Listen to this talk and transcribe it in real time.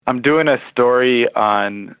I'm doing a story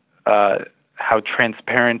on how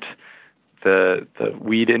transparent the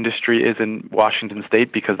weed industry is in Washington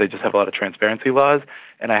State because they just have a lot of transparency laws.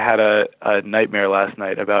 And I had a nightmare last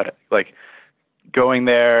night about like going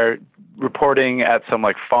there, reporting at some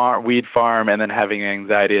like weed farm, and then having an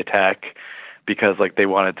anxiety attack because like they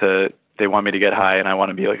want me to get high, and I want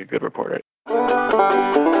to be like a good reporter.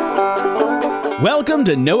 Welcome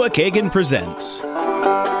to Noah Kagan Presents.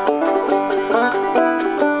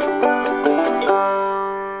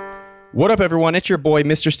 What up, everyone? It's your boy,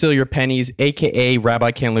 Mr. Steal Your Pennies, a.k.a.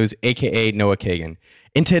 Rabbi Can't Lose, a.k.a. Noah Kagan.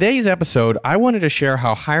 In today's episode, I wanted to share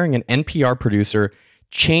how hiring an NPR producer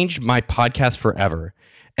changed my podcast forever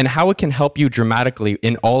and how it can help you dramatically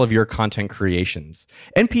in all of your content creations.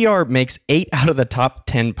 NPR makes 8 out of the top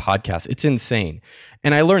 10 podcasts. It's insane.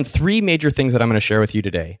 And I learned 3 major things that I'm going to share with you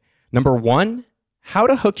today. Number 1, how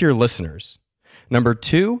to hook your listeners. Number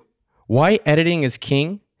 2, why editing is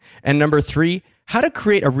king. And number 3, how to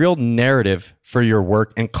create a real narrative for your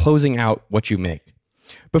work and closing out what you make.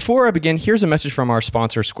 Before I begin, here's a message from our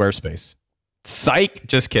sponsor, Squarespace. Psych!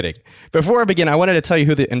 Just kidding. Before I begin, I wanted to tell you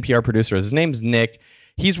who the NPR producer is. His name's Nick.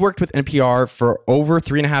 He's worked with NPR for over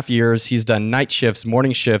 3.5 years. He's done night shifts,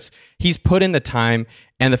 morning shifts. He's put in the time,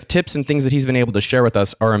 and the tips and things that he's been able to share with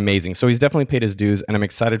us are amazing. So he's definitely paid his dues, and I'm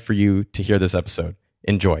excited for you to hear this episode.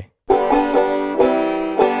 Enjoy.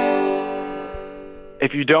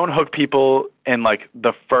 If you don't hook people in like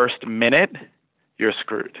the first minute, you're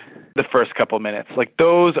screwed. The first couple minutes, like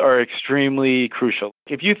those are extremely crucial.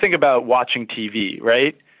 If you think about watching TV,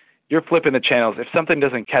 right? You're flipping the channels. If something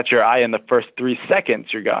doesn't catch your eye in the first 3 seconds,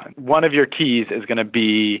 you're gone. One of your keys is going to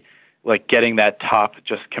be like getting that top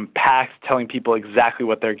just compact, telling people exactly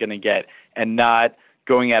what they're going to get and not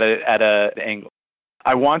going at it at an angle.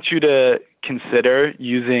 I want you to consider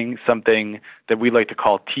using something that we like to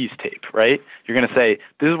call tease tape, right? You're going to say,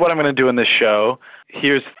 this is what I'm going to do in this show.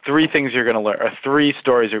 Here's 3 things you're going to learn, or 3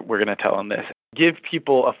 stories we're going to tell in this. Give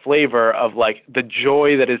people a flavor of like the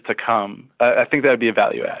joy that is to come. I think that would be a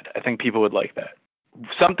value add. I think people would like that.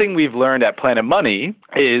 Something we've learned at Planet Money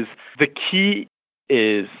is the key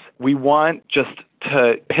is we want just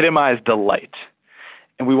to epitomize delight,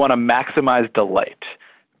 and we want to maximize delight.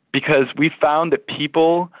 Because we found that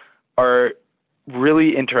people are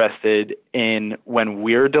really interested in when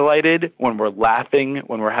we're delighted, when we're laughing,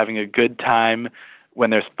 when we're having a good time, when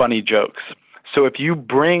there's funny jokes. So if you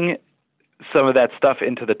bring some of that stuff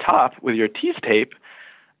into the top with your tease tape,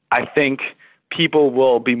 I think people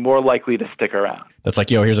will be more likely to stick around. That's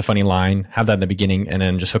like, yo, here's a funny line. Have that in the beginning and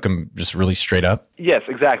then just hook them just really straight up. Yes,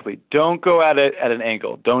 exactly. Don't go at it at an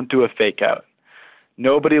angle. Don't do a fake out.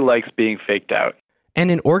 Nobody likes being faked out. And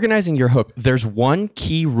in organizing your hook, there's one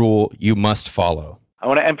key rule you must follow. I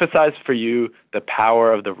want to emphasize for you the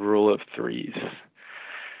power of the rule of 3s.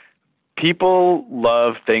 People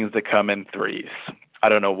love things that come in 3s. I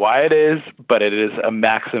don't know why it is, but it is a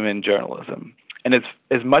maxim in journalism. And it's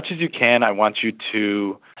as much as you can, I want you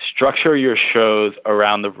to structure your shows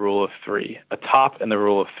around the rule of 3, a top and the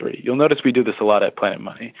rule of 3. You'll notice we do this a lot at Planet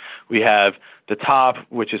Money. We have the top,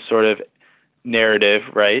 which is sort of narrative,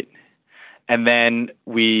 right? And then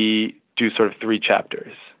we do sort of 3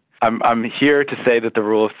 chapters. I'm here to say that the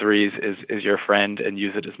rule of 3s is your friend and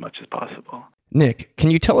use it as much as possible. Nick,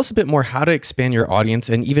 can you tell us a bit more how to expand your audience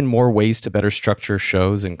and even more ways to better structure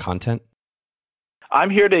shows and content? I'm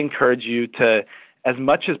here to encourage you to, as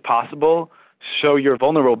much as possible, show your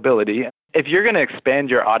vulnerability. If you're going to expand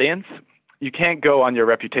your audience, you can't go on your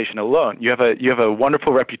reputation alone. You have a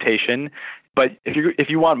wonderful reputation, but if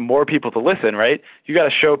you want more people to listen, right, you got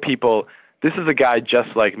to show people, this is a guy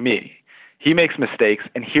just like me. He makes mistakes,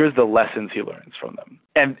 and here's the lessons he learns from them.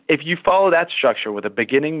 And if you follow that structure with a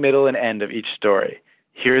beginning, middle, and end of each story,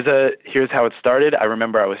 here's how it started. I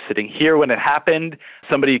remember I was sitting here when it happened.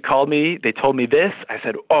 Somebody called me. They told me this. I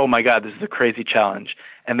said, oh, my God, this is a crazy challenge.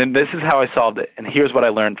 And then this is how I solved it, and here's what I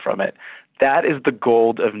learned from it. That is the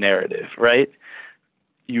gold of narrative, right?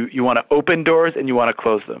 You want to open doors, and you want to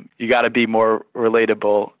close them. You got to be more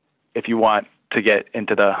relatable if you want to get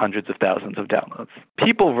into the hundreds of thousands of downloads.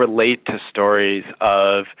 People relate to stories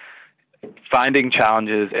of finding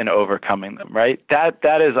challenges and overcoming them, right?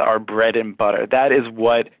 That is our bread and butter. That is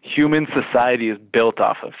what human society is built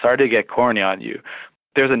off of. Sorry to get corny on you.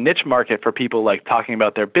 There's a niche market for people like talking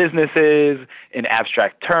about their businesses in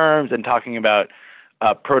abstract terms and talking about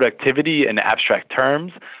productivity in abstract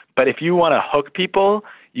terms. But if you want to hook people,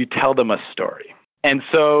 you tell them a story. And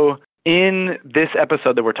so in this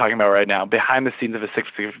episode that we're talking about right now, behind the scenes of a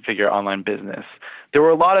 6-figure online business, there were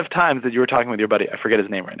a lot of times that you were talking with your buddy. I forget his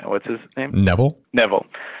name right now. What's his name? Neville.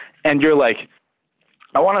 And you're like,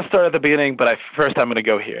 I want to start at the beginning, but first I'm going to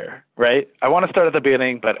go here, right? I want to start at the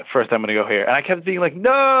beginning, but first I'm going to go here. And I kept being like,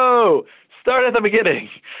 no, start at the beginning.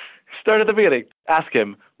 Start at the beginning. Ask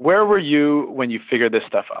him, where were you when you figured this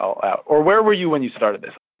stuff all out? Or where were you when you started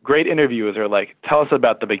this? Great interviewers are like, tell us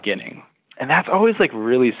about the beginning. And that's always like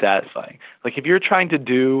really satisfying. Like if you're trying to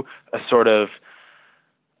do a sort of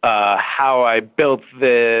how I built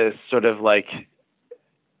this, sort of like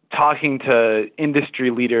talking to industry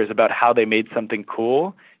leaders about how they made something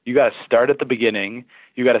cool, you got to start at the beginning.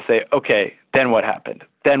 You got to say, okay, then what happened?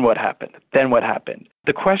 Then what happened? Then what happened?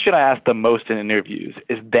 The question I ask the most in interviews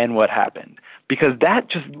is then what happened? Because that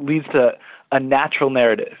just leads to a natural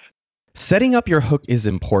narrative. Setting up your hook is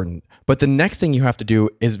important, but the next thing you have to do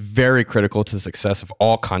is very critical to the success of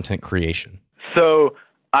all content creation. So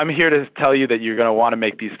I'm here to tell you that you're going to want to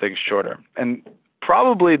make these things shorter. And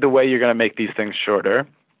probably the way you're going to make these things shorter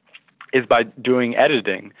is by doing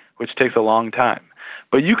editing, which takes a long time.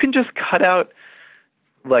 But you can just cut out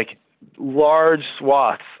like large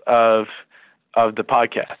swaths of the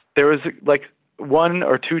podcast. There was like 1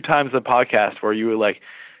 or 2 times the podcast where you were like,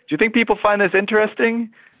 do you think people find this interesting?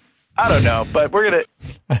 I don't know, but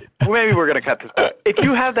maybe we're gonna cut this out. If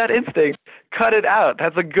you have that instinct, cut it out.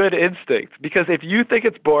 That's a good instinct. Because if you think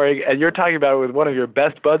it's boring and you're talking about it with one of your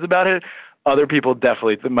best buds about it, other people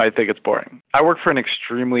definitely might think it's boring. I work for an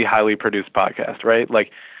extremely highly produced podcast, right? Like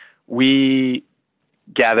we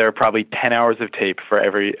gather probably 10 hours of tape for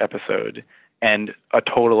every episode, and a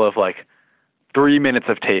total of like 3 minutes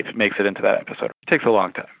of tape makes it into that episode. It takes a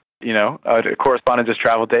long time. You know, a correspondent just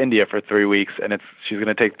traveled to India for 3 weeks, and she's going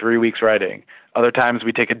to take 3 weeks writing. Other times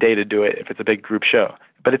we take a day to do it if it's a big group show,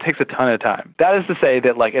 but it takes a ton of time. That is to say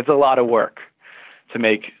that like it's a lot of work to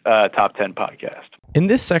make a top 10 podcast. In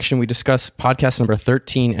this section, we discuss podcast number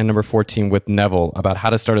 13 and number 14 with Neville about how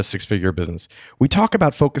to start a 6-figure business. We talk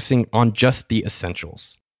about focusing on just the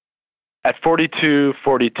essentials. At 42,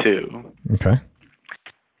 okay,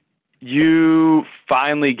 you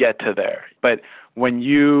finally get to there. But when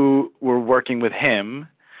you were working with him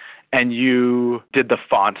and you did the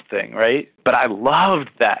font thing, right? But I loved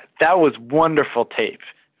that. That was wonderful tape.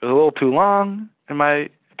 It was a little too long, in my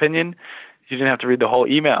opinion. You didn't have to read the whole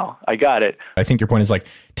email. I got it. I think your point is like,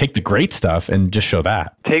 take the great stuff and just show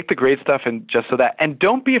that. Take the great stuff and just show that. And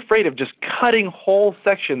don't be afraid of just cutting whole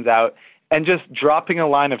sections out and just dropping a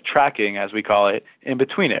line of tracking, as we call it, in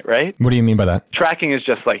between it, right? What do you mean by that? Tracking is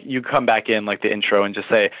just like you come back in like the intro and just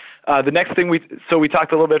say, the next thing we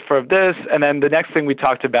talked a little bit for this, and then the next thing we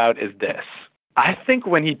talked about is this. I think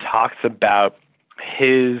when he talks about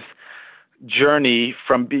his journey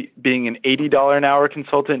from being an $80 an hour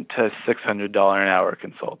consultant to a $600 an hour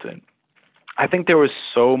consultant, I think there was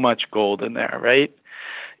so much gold in there, right?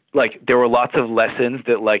 Like there were lots of lessons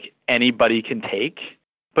that like anybody can take.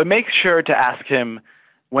 But make sure to ask him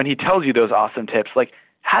when he tells you those awesome tips, like,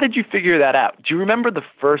 how did you figure that out? Do you remember the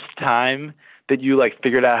first time that you like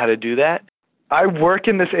figured out how to do that? I work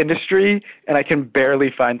in this industry and I can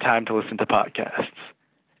barely find time to listen to podcasts.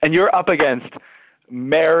 And you're up against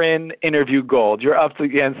Marin Interview Gold. You're up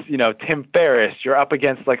against, Tim Ferriss. You're up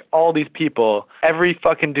against like all these people. Every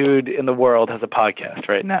fucking dude in the world has a podcast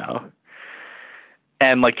right now.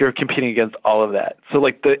 And like you're competing against all of that. So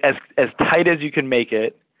like as tight as you can make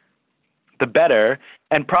it, the better.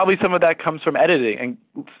 And probably some of that comes from editing,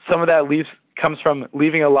 and some of that comes from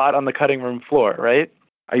leaving a lot on the cutting room floor, right?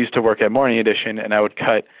 I used to work at Morning Edition, and I would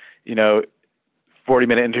cut,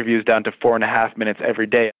 40-minute interviews down to 4.5 minutes every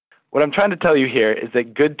day. What I'm trying to tell you here is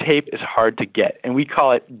that good tape is hard to get, and we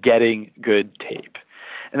call it getting good tape.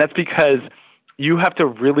 And that's because you have to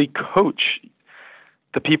really coach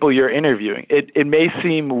the people you're interviewing. It may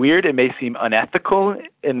seem weird, it may seem unethical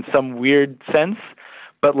in some weird sense,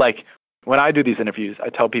 but like when I do these interviews, I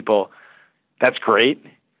tell people, that's great.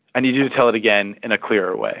 I need you to tell it again in a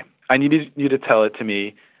clearer way. I need you to tell it to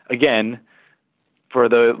me again. For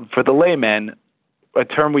the layman, a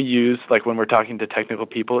term we use like when we're talking to technical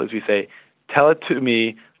people is we say, tell it to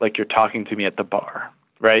me like you're talking to me at the bar,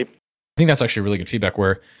 right? I think that's actually really good feedback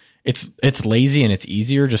where it's lazy and it's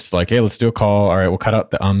easier just like, hey, let's do a call. All right, we'll cut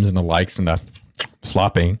out the ums and the likes and the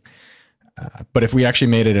slopping. But if we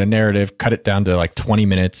actually made it a narrative, cut it down to like 20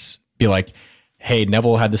 minutes, be like, hey,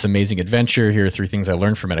 Neville had this amazing adventure. Here are 3 things I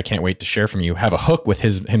learned from it. I can't wait to share from you. Have a hook with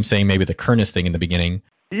him saying maybe the Kernus thing in the beginning.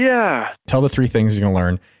 Yeah. Tell the 3 things you're going to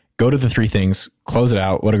learn. Go to the 3 things. Close it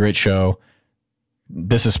out. What a great show.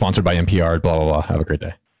 This is sponsored by NPR. Blah, blah, blah. Have a great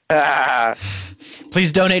day.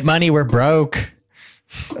 Please donate money. We're broke.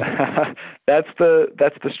 That's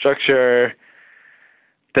the structure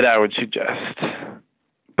that I would suggest.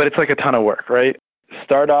 But it's like a ton of work, right?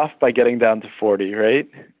 Start off by getting down to 40, right?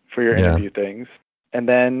 For your interview things. and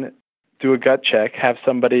then do a gut check, have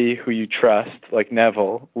somebody who you trust, like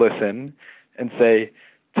Neville, listen and say,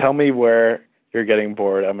 tell me where you're getting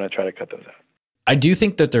bored. I'm going to try to cut those out. I do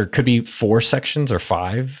think that there could be 4 sections or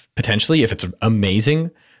 5 potentially if it's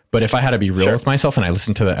amazing. But if I had to be real with myself and I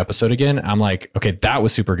listened to the episode again, I'm like, okay, that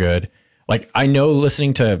was super good. Like, I know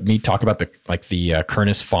listening to me talk about the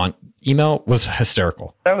Kernus font email was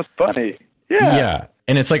hysterical. That was funny. Yeah. Yeah.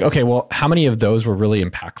 And it's like, okay, well, how many of those were really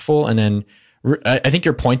impactful? And then I think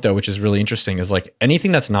your point, though, which is really interesting, is like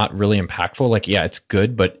anything that's not really impactful, like, yeah, it's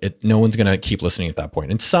good, but no one's going to keep listening at that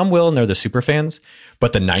point. And some will, and they're the super fans.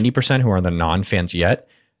 But the 90% who are the non-fans yet,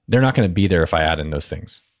 they're not going to be there if I add in those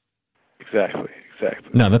things. Exactly.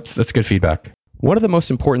 No, that's good feedback. One of the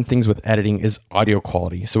most important things with editing is audio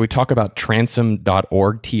quality. So we talk about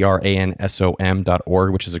transom.org,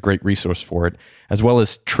 transom.org, which is a great resource for it, as well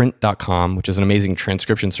as trint.com, which is an amazing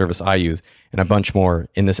transcription service I use, and a bunch more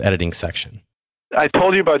in this editing section. I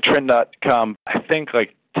told you about trint.com. I think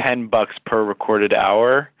like $10 per recorded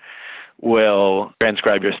hour will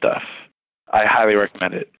transcribe your stuff. I highly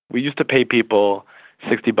recommend it. We used to pay people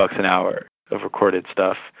 $60 an hour of recorded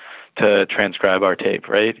stuff to transcribe our tape,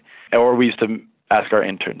 right? Or we used to ask our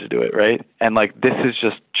intern to do it, right? And like, this has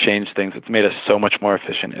just changed things. It's made us so much more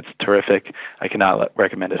efficient. It's terrific. I cannot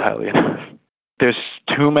recommend it highly enough. There's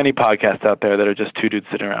too many podcasts out there that are just two dudes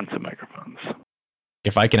sitting around some microphones.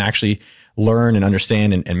 If I can actually learn and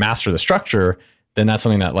understand and master the structure, then that's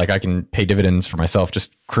something that like I can pay dividends for myself,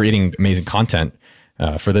 just creating amazing content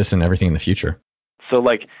for this and everything in the future. So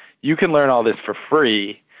like, you can learn all this for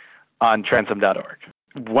free on transom.org.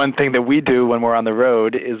 One thing that we do when we're on the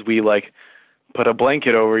road is we like put a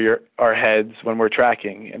blanket over our heads when we're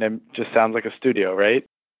tracking, and it just sounds like a studio, right?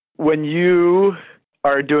 When you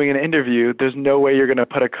are doing an interview, there's no way you're going to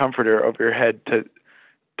put a comforter over your head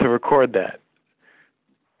to record that.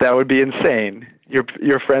 That would be insane.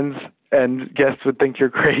 Your friends and guests would think you're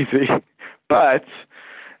crazy. But,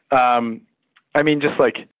 I mean, just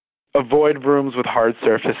like avoid rooms with hard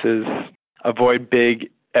surfaces, avoid big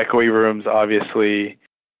echoey rooms, obviously.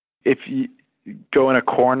 If you go in a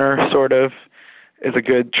corner, sort of, is a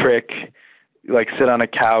good trick. Like sit on a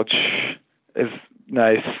couch is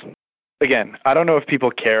nice. Again, I don't know if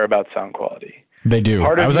people care about sound quality. They do.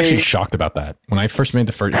 I was actually shocked about that. When I first made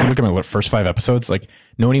if you look at my first 5 episodes, like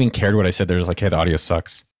no one even cared what I said. They're just like, hey, the audio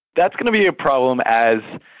sucks. That's going to be a problem as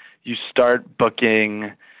you start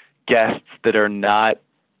booking guests that are not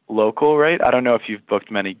local, right? I don't know if you've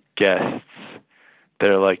booked many guests that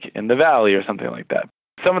are like in the Valley or something like that.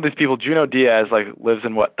 Some of these people, Junot Diaz, like lives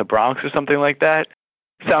in the Bronx or something like that.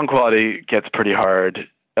 Sound quality gets pretty hard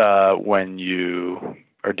when you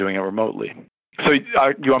are doing it remotely. So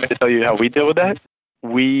you want me to tell you how we deal with that?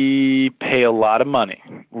 We pay a lot of money.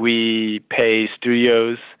 We pay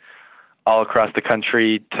studios all across the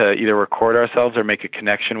country to either record ourselves or make a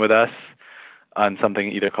connection with us on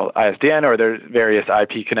something either called ISDN, or there's various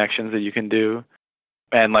IP connections that you can do.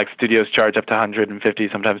 And like studios charge up to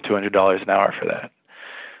 $150, sometimes $200 an hour for that.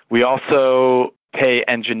 We also pay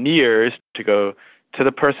engineers to go to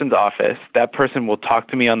the person's office. That person will talk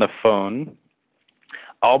to me on the phone.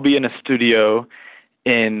 I'll be in a studio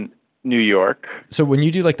in New York. So when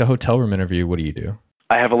you do like the hotel room interview, what do you do?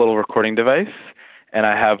 I have a little recording device, and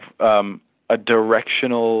I have a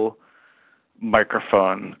directional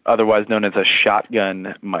microphone, otherwise known as a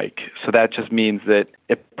shotgun mic. So that just means that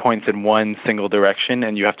it points in one single direction,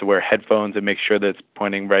 and you have to wear headphones and make sure that it's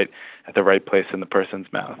pointing right at the right place in the person's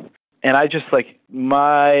mouth. And I just like,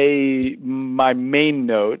 my main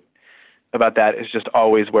note about that is just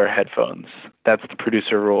always wear headphones. That's the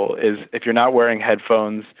producer rule, is if you're not wearing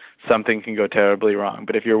headphones, something can go terribly wrong.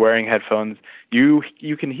 But if you're wearing headphones, you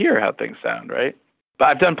can hear how things sound, right? But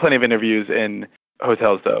I've done plenty of interviews in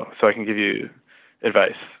hotels, though, so I can give you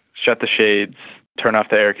advice. Shut the shades, turn off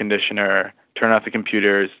the air conditioner, turn off the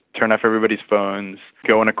computers, turn off everybody's phones,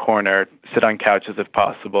 go in a corner, sit on couches if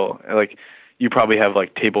possible. Like, you probably have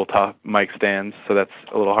like tabletop mic stands, so that's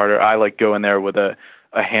a little harder. I like go in there with a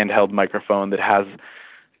handheld microphone that has,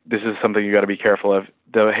 this is something you got to be careful of.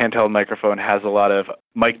 The handheld microphone has a lot of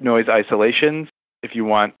mic noise isolations. If you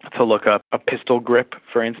want to look up a pistol grip,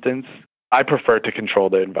 for instance, I prefer to control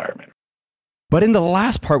the environment. But in the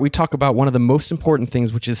last part, we talk about one of the most important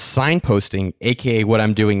things, which is signposting, aka what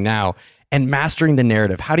I'm doing now, and mastering the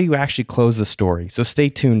narrative. How do you actually close the story? So stay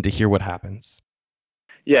tuned to hear what happens.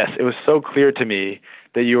 Yes, it was so clear to me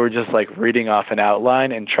that you were just like reading off an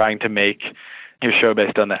outline and trying to make your show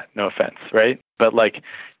based on that. No offense, right? But like,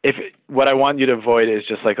 what I want you to avoid is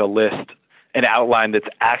just like a list, an outline that's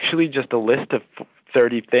actually just a list of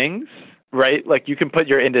 30 things. right? Like you can put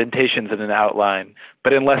your indentations in an outline,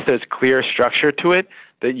 but unless there's clear structure to it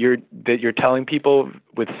that you're telling people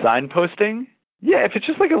with signposting, yeah, if it's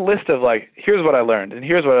just like a list of like, here's what I learned, and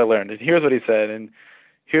here's what I learned, and here's what he said, and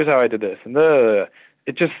here's how I did this, and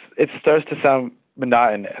it starts to sound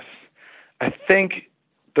monotonous. I think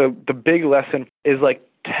the big lesson is like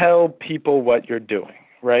tell people what you're doing,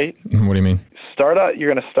 right? What do you mean? You're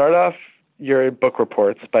going to start off your book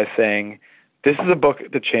reports by saying, this is a book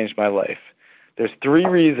that changed my life. There's 3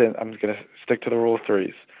 reasons. I'm just going to stick to the rule of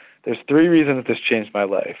threes. There's 3 reasons this changed my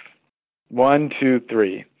life. 1, 2,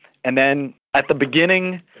 3. And then at the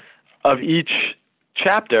beginning of each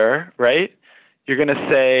chapter, right, you're going to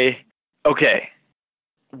say, okay,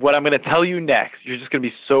 what I'm going to tell you next, you're just going to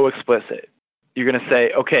be so explicit. You're going to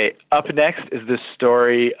say, okay, up next is this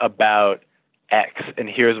story about X, and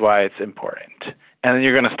here's why it's important. And then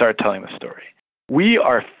you're going to start telling the story. We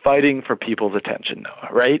are fighting for people's attention,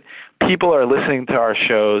 Noah, right? People are listening to our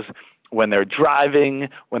shows when they're driving,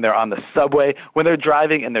 when they're on the subway, when they're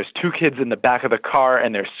driving and there's 2 kids in the back of the car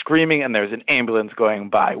and they're screaming and there's an ambulance going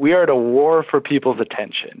by. We are at a war for people's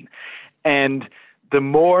attention. And the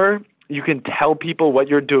more you can tell people what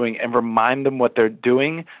you're doing and remind them what they're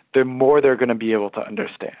doing, the more they're going to be able to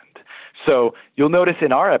understand. So you'll notice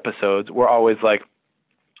in our episodes, we're always like,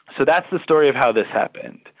 so that's the story of how this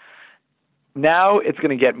happened. Now it's going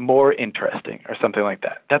to get more interesting or something like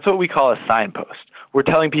that. That's what we call a signpost. We're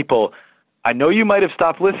telling people, I know you might have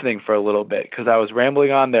stopped listening for a little bit because I was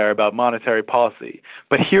rambling on there about monetary policy,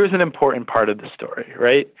 but here's an important part of the story,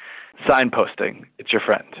 right? Signposting. It's your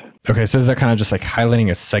friend. Okay, so is that kind of just like highlighting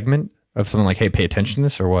a segment of something like, hey, pay attention to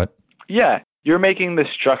this or what? Yeah, you're making the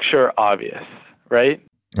structure obvious, right?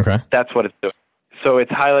 Okay. That's what it's doing. So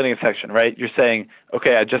it's highlighting a section, right? You're saying,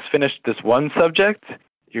 okay, I just finished this one subject.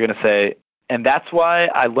 You're going to say, and that's why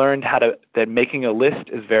I learned that making a list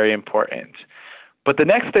is very important. But the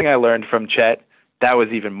next thing I learned from Chet, that was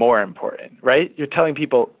even more important, right? You're telling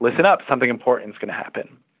people, listen up, something important is going to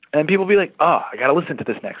happen. And people will be like, oh, I got to listen to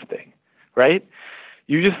this next thing, right?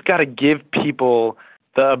 You just got to give people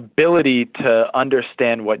the ability to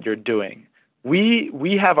understand what you're doing.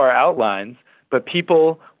 We have our outlines, but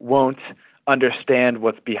people won't understand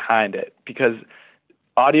what's behind it because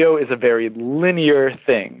audio is a very linear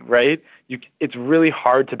thing, right? It's really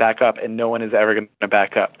hard to back up, and no one is ever going to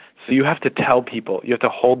back up. So you have to tell people. You have to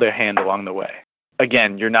hold their hand along the way.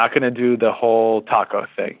 Again, you're not going to do the whole taco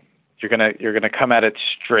thing. You're gonna come at it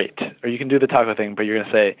straight, or you can do the taco thing, but you're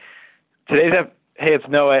gonna say, hey, it's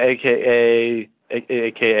Noah, aka.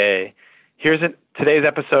 Today's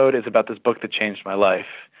episode is about this book that changed my life.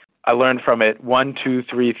 I learned from it 1, 2,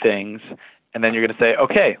 3 things, and then you're gonna say,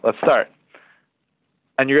 okay, let's start.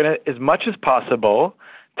 And you're gonna, as much as possible,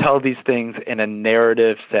 tell these things in a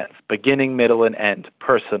narrative sense, beginning, middle, and end,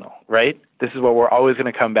 personal, right? This is what we're always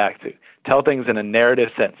gonna come back to. Tell things in a narrative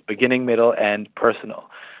sense, beginning, middle, end, personal.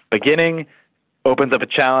 Beginning opens up a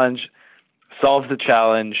challenge, solves the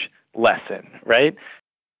challenge, lesson, right?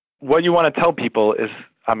 What you want to tell people is,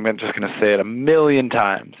 I'm just going to say it 1,000,000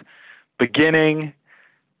 times. Beginning,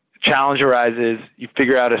 challenge arises, you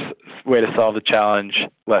figure out a way to solve the challenge,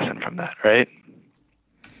 lesson from that, right?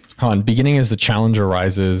 Hold on, beginning is the challenge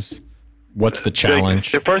arises. What's the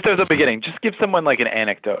challenge? First, there's a beginning. Just give someone like an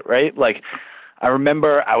anecdote, right? Like, I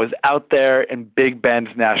remember I was out there in Big Bend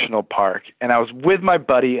National Park, and I was with my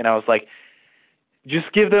buddy, and I was like,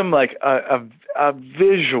 just give them like a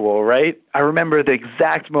visual, right? I remember the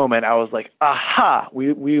exact moment. I was like, aha.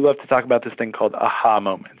 We love to talk about this thing called aha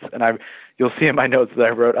moments, and you'll see in my notes that I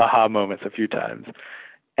wrote aha moments a few times.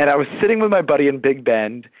 And I was sitting with my buddy in Big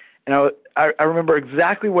Bend, and I remember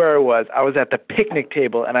exactly where I was. I was at the picnic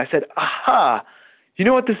table, and I said, aha, you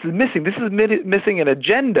know what this is missing? This is missing an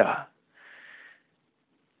agenda.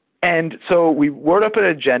 And so we wrote up an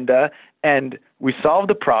agenda, and we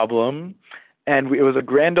solved the problem, and it was a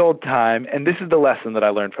grand old time. And this is the lesson that I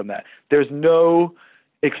learned from that. There's no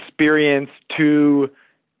experience too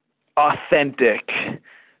authentic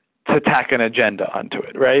to tack an agenda onto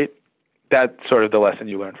it, right? That's sort of the lesson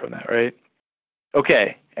you learned from that, right?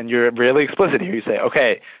 Okay, and you're really explicit here. You say,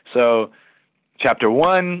 okay, so chapter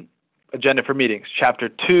 1, agenda for meetings. Chapter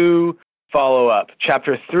 2, follow up.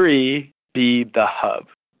 Chapter 3, be the hub.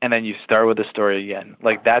 And then you start with the story again.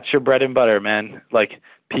 Like, that's your bread and butter, man. Like,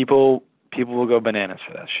 people will go bananas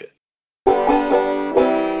for that shit.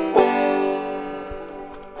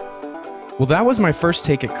 Well, that was my first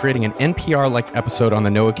take at creating an NPR-like episode on the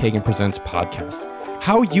Noah Kagan Presents podcast.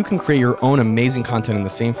 How you can create your own amazing content in the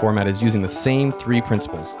same format is using the same 3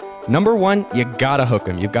 principles. Number 1, you gotta hook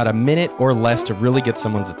them. You've got a minute or less to really get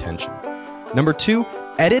someone's attention. Number 2,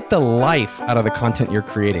 edit the life out of the content you're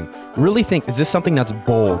creating. Really think, is this something that's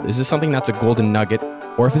bold? Is this something that's a golden nugget?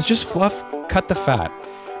 Or if it's just fluff, cut the fat.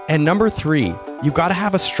 And number 3, you've got to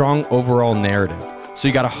have a strong overall narrative. So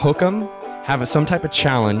you got to hook them, have some type of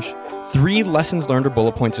challenge, 3 lessons learned or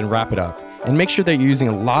bullet points, and wrap it up. And make sure that you're using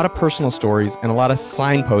a lot of personal stories and a lot of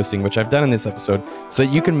signposting, which I've done in this episode, so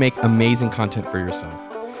that you can make amazing content for yourself.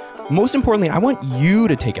 Most importantly, I want you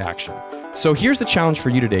to take action. So here's the challenge for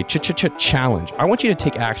you today. Challenge. I want you to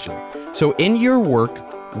take action. So in your work,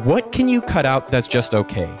 what can you cut out that's just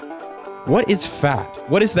okay? What is fat?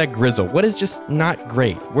 What is that grizzle? What is just not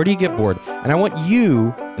great? Where do you get bored? And I want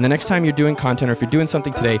you, and the next time you're doing content or if you're doing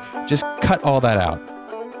something today, just cut all that out.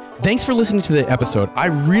 Thanks for listening to the episode. I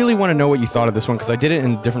really want to know what you thought of this one because I did it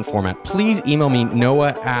in a different format. Please email me,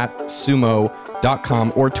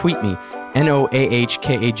 noah@sumo.com, or tweet me,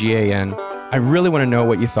 NOAHKAGAN. I really want to know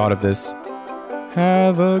what you thought of this.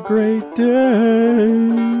 Have a great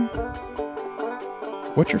day.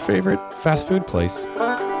 What's your favorite fast food place?